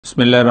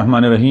بسم الله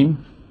الرحمن الرحیم.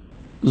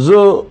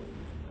 زه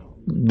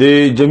د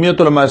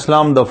جمعیت علماء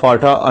اسلام د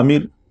فاٹا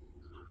امیر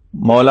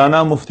مولانا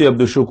مفتی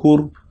عبداشکور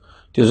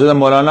چې زه د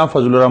مولانا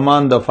فضل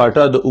الرحمن د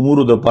فاٹا د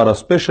امورو د پاره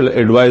سپیشل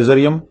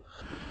ایڈوایزر یم.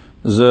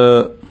 زه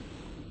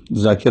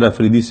ذاکر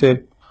افریدی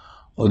صاحب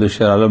او د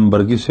شیر عالم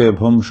برګی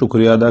صاحب هم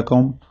شکریا ادا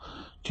کوم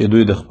چې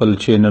دوی د خپل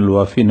چینل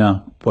وافي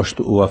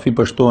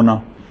پښتو نه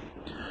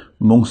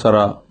مونږ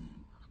سره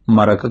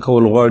مرکه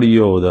کول غواړي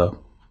او د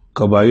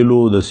قبایلو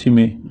د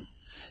سیمې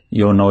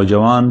یو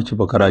نوجوان چې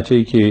په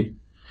کراچۍ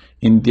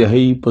کې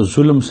انتهایی په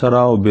ظلم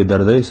سره او بے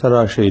دردۍ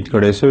سره شهید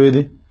کړی شوی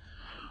دی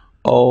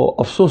او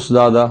افسوس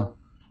دا ده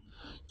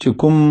چې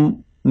کوم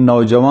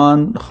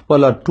نوجوان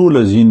خپله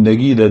ټوله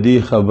زندگی د دې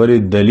خبرې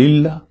دلیل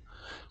ده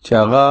چې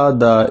هغه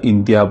د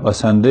انتها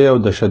پسندۍ او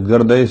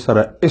دهشتګردۍ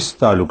سره هیڅ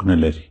تعلق نه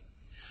لري.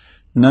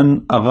 نن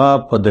هغه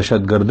په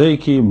دهشتګردۍ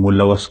کې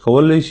ملوث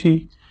کولی شي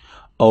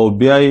او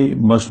بیا یې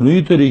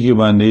مصنوعي طریقې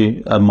باندې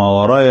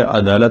ماورای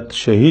عدالت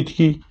شهید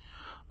کی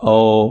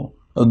او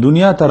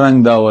دنیا ته رنگ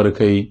دا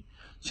ورکوي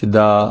چې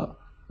دا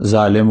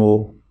ظالمو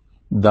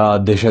دا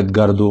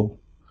دهشتګردو.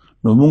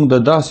 نو موږ د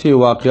داسې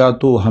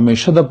واقعاتو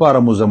همیشه دپاره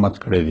مذمت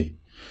کړی دی.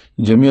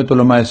 جمعیت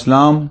علماء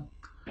اسلام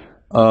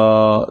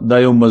دا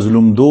یو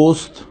مظلوم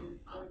دوست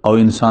او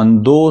انسان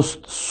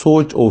دوست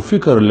سوچ او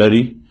فکر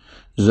لري.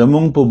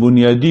 زمونږ په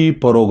بنیادی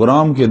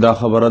پروګرام کې دا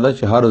خبره ده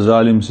چې هر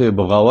ظالم سے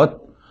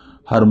بغاوت،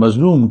 هر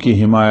مظلوم کی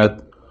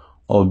حمایت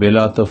او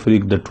بلا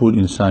تفریق د ټول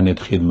انسانیت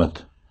خدمت.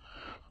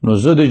 نو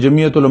زه د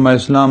جمعیت علماء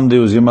اسلام د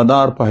یو ذمہ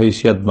دار په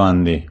حیثیت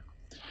باندې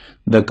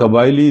د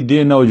قبایلی دی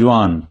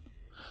نوجوان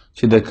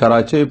چې د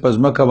کراچۍ په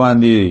ځمکه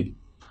باندې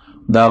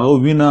د هغه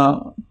وینه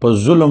په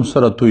ظلم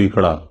سره توی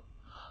کړه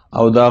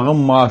او د هغه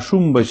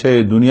معصوم بچی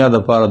دنیا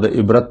دپاره د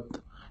عبرت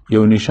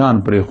یو نشان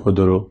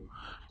پرېښودلو.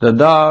 د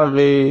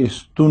دغې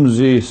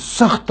ستونزې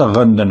سخته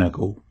غندنه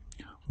کوو،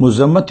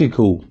 مذمت یې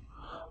کوو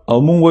او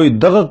موږ وایو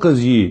دغه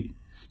قضیې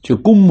چې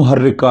کوم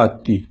محرکات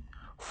دي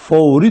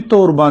فوري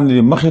طور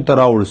باندې مخې ته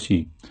راوړ سي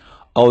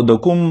او د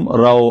کوم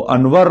راو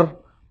انور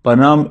په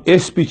نام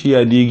ایس پی چې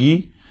یادیږي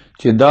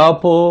چې دا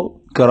په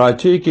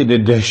کراچۍ کې د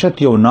دهشت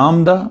یو نام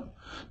ده،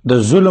 د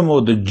ظلم او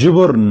د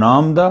جبر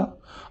نام ده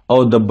او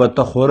د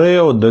بدتخورۍ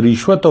او د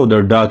رشوت او د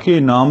ډاکې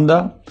نام ده.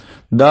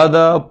 دا د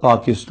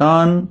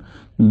پاکستان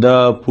د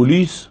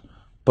پولیس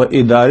په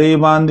ادارې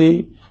باندې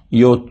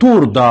یو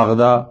تور داغ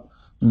ده.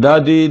 دا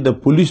د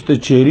پولیس د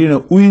چهرې نه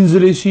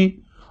وینځلی شي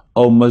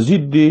او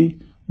مزید دی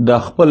د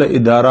خپل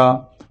اداره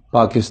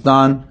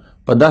پاکستان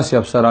په داسې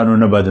افسرانو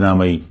نه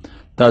بدناموي.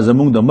 دا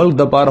زمونږ د ملک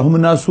دپاره هم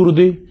ناسور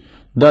دی،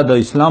 دا د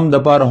اسلام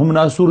دپاره هم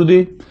ناسور دی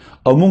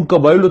او مونږ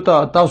قبایلو ته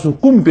تاسو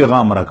کوم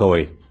پیغام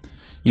راکوئ؟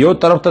 یو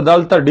طرف ته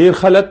دلته ډیر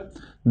خلک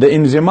د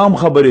انضمام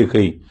خبرې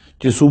کوي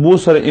چې صوبو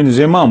سره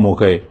انضمام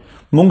وکړي.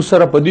 مونږ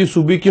سره په دې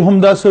صوبې کې هم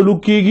دا سلوک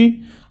کیږي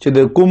چې د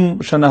کوم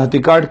شناختی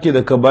کارت کې د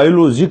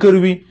قبایلو ذکر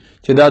وي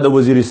چې دا د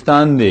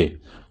وزیرستان دی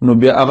نو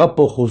بیا هغه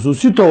په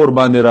خصوصي طور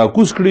باندې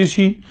راکوز کړی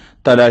شي،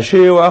 تلاشۍ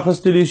یې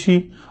واخیستلی شي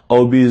او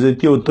بې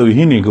عزتي او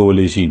توهین یې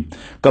کولی شي.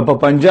 که په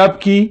پنجاب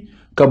کې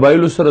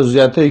قبایلو سره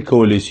زیاتی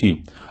کولی شي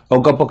او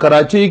که په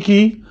کراچۍ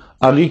کې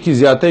هغې کې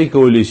زیاتی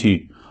کولی شي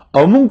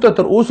او موږ ته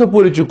تر اوسه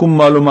پورې چې کوم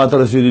معلومات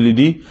رسېدلي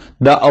دي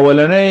دا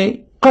اولنی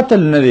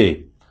قتل نه دی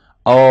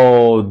او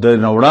د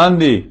نه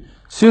وړاندې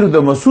صرف د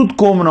محسود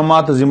قوم نه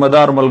ماته ذمه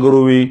دار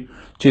ملګرو وي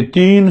چې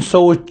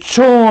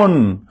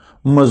 354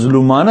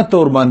 مظلومانه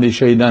طور باندې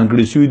شهیدان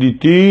کړي شوي دي.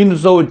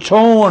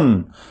 354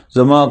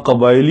 زما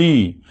قبایلی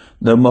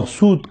د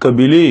محسود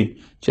قبیلې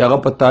چې هغه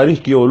په تاریخ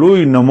کې یو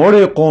لوی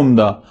نموړی قوم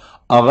ده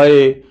هغه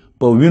یې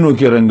په وینو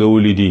کې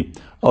رنګولی دي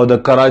او د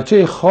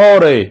کراچۍ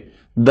خاوره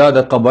دا د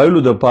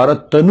قبایلو دپاره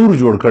تنور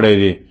جوړ کړی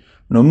دی.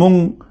 نو موږ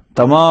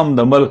تمام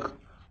د ملک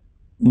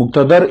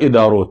مقتدر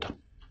ادارو ته،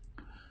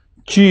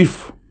 چیف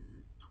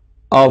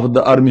آف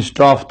د آرمی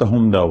سټاف ته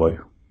هم دا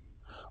وایو،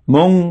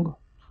 موږ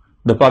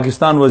د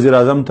پاکستان وزیر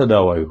اعظم ته دا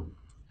وایو،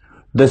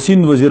 د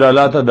سند وزیر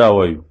اعلی ته دا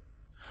وایو،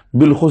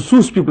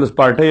 بالخصوص پیپلز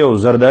پارټۍ او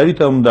زرداری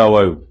ته هم دا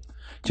وایو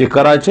چې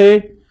کراچۍ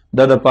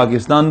دا د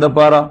پاکستان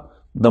دپاره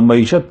د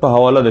معیشت په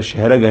حواله د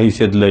شهرک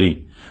حیثیت لري.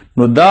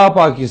 نو دا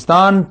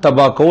پاکستان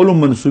تباه کولو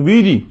منصوبې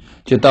دي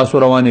چې تاسو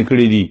روانې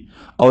کړي دي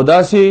او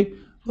داسې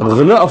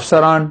غله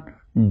افسران،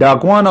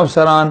 ډاکوان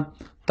افسران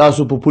تاسو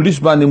په پولیس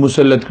باندې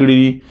مسلط کړي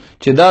دي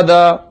چې دا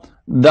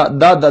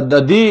د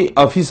دې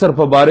افیسر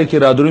په باره کې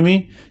رادرومي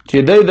چې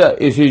دی د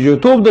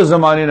ایسیجوتوب د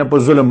زمانې نه په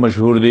ظلم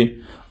مشهور دی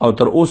او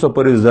تر اوسه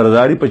پورې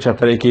زرداری په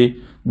چترۍ کې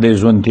د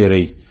ژوند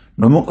تیروي.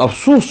 نو موږ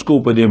افسوس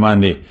کوو په دې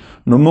باندې.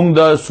 نو موږ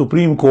د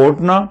سپریم کورټ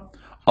نه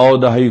او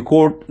د های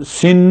کورټ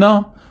سند نه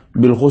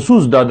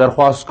بالخصوص دا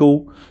درخواست کوو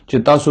چې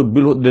تاسو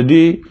د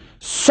دې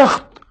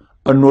سخت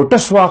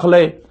نوټس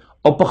واخلئ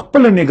او په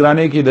خپله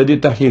نگرانۍ کې د دې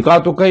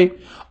تحقیقات وکئ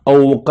او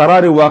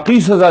قرار واقعي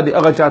سزا د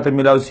هغه چاته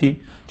میلاو سي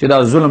چې دا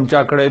ظلم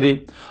چا کړی دی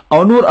او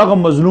نور هغه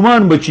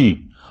مظلومان بچي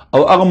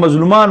او هغه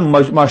مظلومان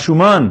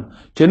ماشومان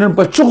چې نن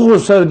په چغو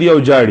سر دی او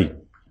جاړي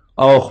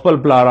او خپل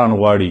پلاران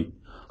غواړي،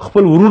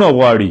 خپل ورونه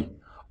غواړي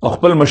او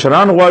خپل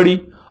مشران غواړي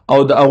او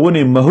د هغو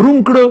نه محروم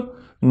کړه.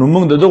 نو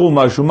موږ د دغو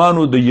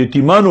ماشومانو د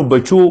یتیمانو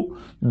بچو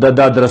د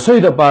دادرسۍ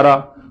دپاره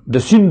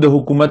د سند د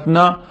حکومت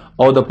نه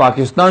او د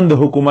پاکستان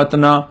د حکومت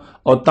نه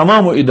او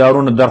تمامو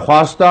ادارو نه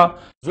درخواست ده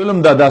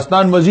ظلم دا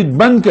داستان مزید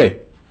بند کړئ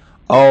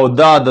او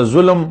دا د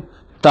ظلم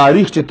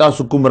تاریخ چې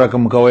تاسو کوم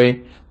رقم کوئ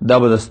دا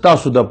به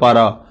ستاسو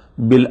دپاره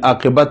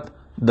بالعاقبت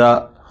د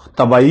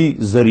تباهي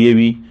ذریعه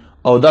وي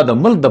او دا د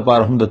ملک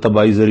دپاره هم د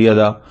تباهي ذریعه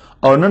ده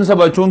او نن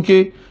سبا چونکې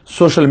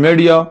سوشل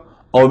میډیا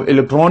او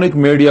الکترونیک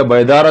میډیا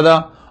بیداره ده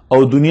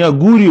او دنیا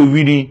ګوري او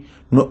ویني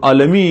نو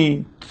عالمي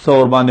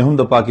طور باندې هم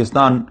د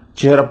پاکستان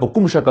چهره په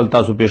کوم شکل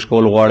تاسو پیش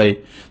کول غواړئ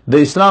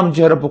د اسلام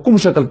چهره په کوم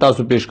شکل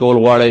تاسو پیش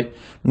کول غواړئ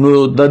نو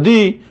د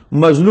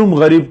دې مظلوم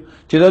غریب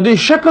چې د دې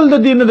شکل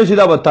د دې نه ده چې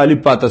دا به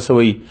طالب پاته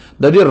سوی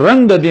د دې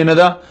رنګ د دې نه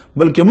ده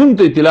بلکې موږ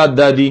ته اطلاعات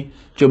دا دي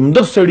چې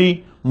دغه سړي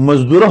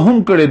مزدوره هم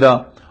کړې ده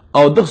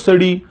او دغه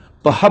سړي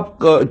په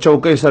حق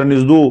چوکۍ سره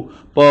نږدو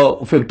په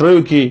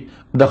فیکټریو کې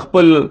د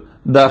خپل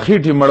د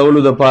خېټې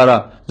مړولو دپاره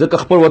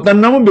ځکه خپل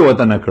وطن نه مو بې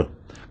وطنه کړه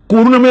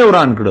کورونه مې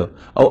وران کړه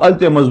او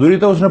هلته مزدوري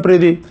ته اوس نه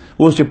پرېږدي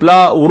اوس چې پلا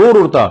ورور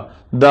ورته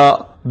د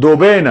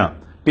دوبۍ نه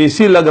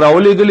پیسې لږ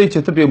راولېږلې چې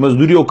ته پې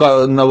مزدوري او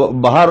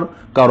بهر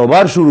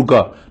کاروبار شروع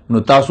کړه نو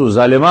تاسو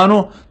ظالمانو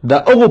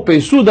د هغو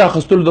پیسو د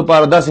اخیستلو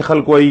دپاره داسې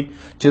خلک وایي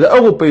چې د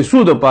هغو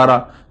پیسو دپاره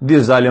دې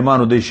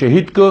ظالمانو دی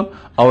شهید که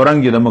او رنګ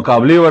یې د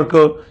مقابلې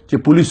ورکه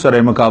چې پولیس سره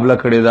یې مقابله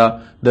کړې ده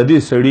د دې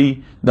سړي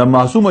د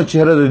معصومه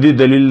چهره د دې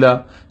دلیل ده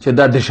چې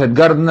دا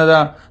دهشتګرد نه ده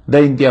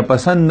دا انتها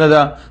پسند نه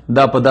ده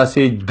دا په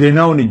داسې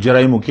ګناوني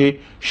جرایمو کې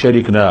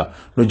شریک نه ده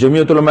نو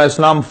جمعیت علماء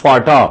اسلام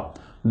فاٹا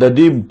د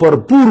دې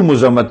پرپور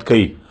مذمت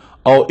کوي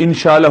او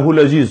انشاءالله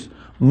العزیز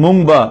مونږ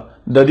به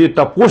د دې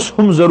تپوس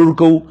هم ضرور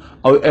کوو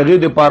او هغې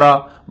دپاره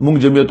مونږ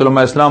جمعیت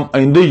علماء اسلام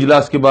آئنده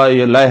اجلاس کې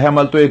به لایحه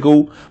عمل توی کوو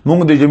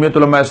مونږ د جمعیت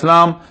علماء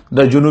اسلام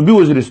د جنوبي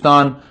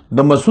وزیرستان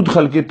د مسعود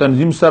خلقي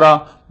تنظیم سره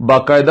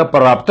باقاعده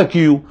پر رابطه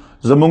کیو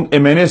زمونږ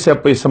ایم این اے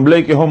صاحب په اسمبلی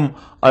کې هم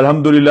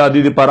الحمدلله د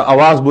دې دپاره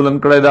اواز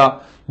بلند کړی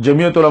ده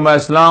جمعیت علماء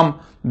اسلام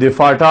د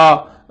فاټا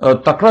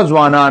تکړه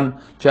ځوانان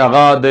چې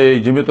هغه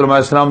د جمعیت علماء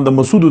اسلام د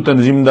مسعود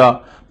تنظیم ده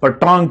په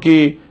ټانګ کې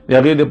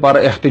د هغې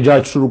دپاره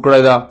احتجاج شروع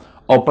کړی ده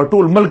او په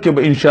ټول ملک کې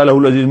به انشاءالله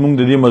العزیز موږ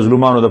د دې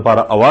مظلومانو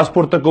دپاره اواز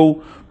پورته کوو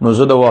نو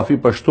زه د وافي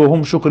پښتو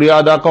هم شکریه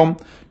ادا کوم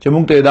چې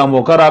موږ ته دا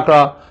موقع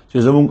راکړه چې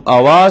زموږ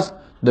اواز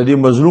د دې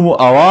مظلومو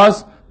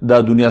اواز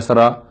دا دنیا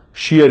سره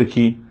شیر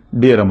کړي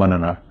ډېره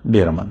مننه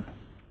ډېره مننه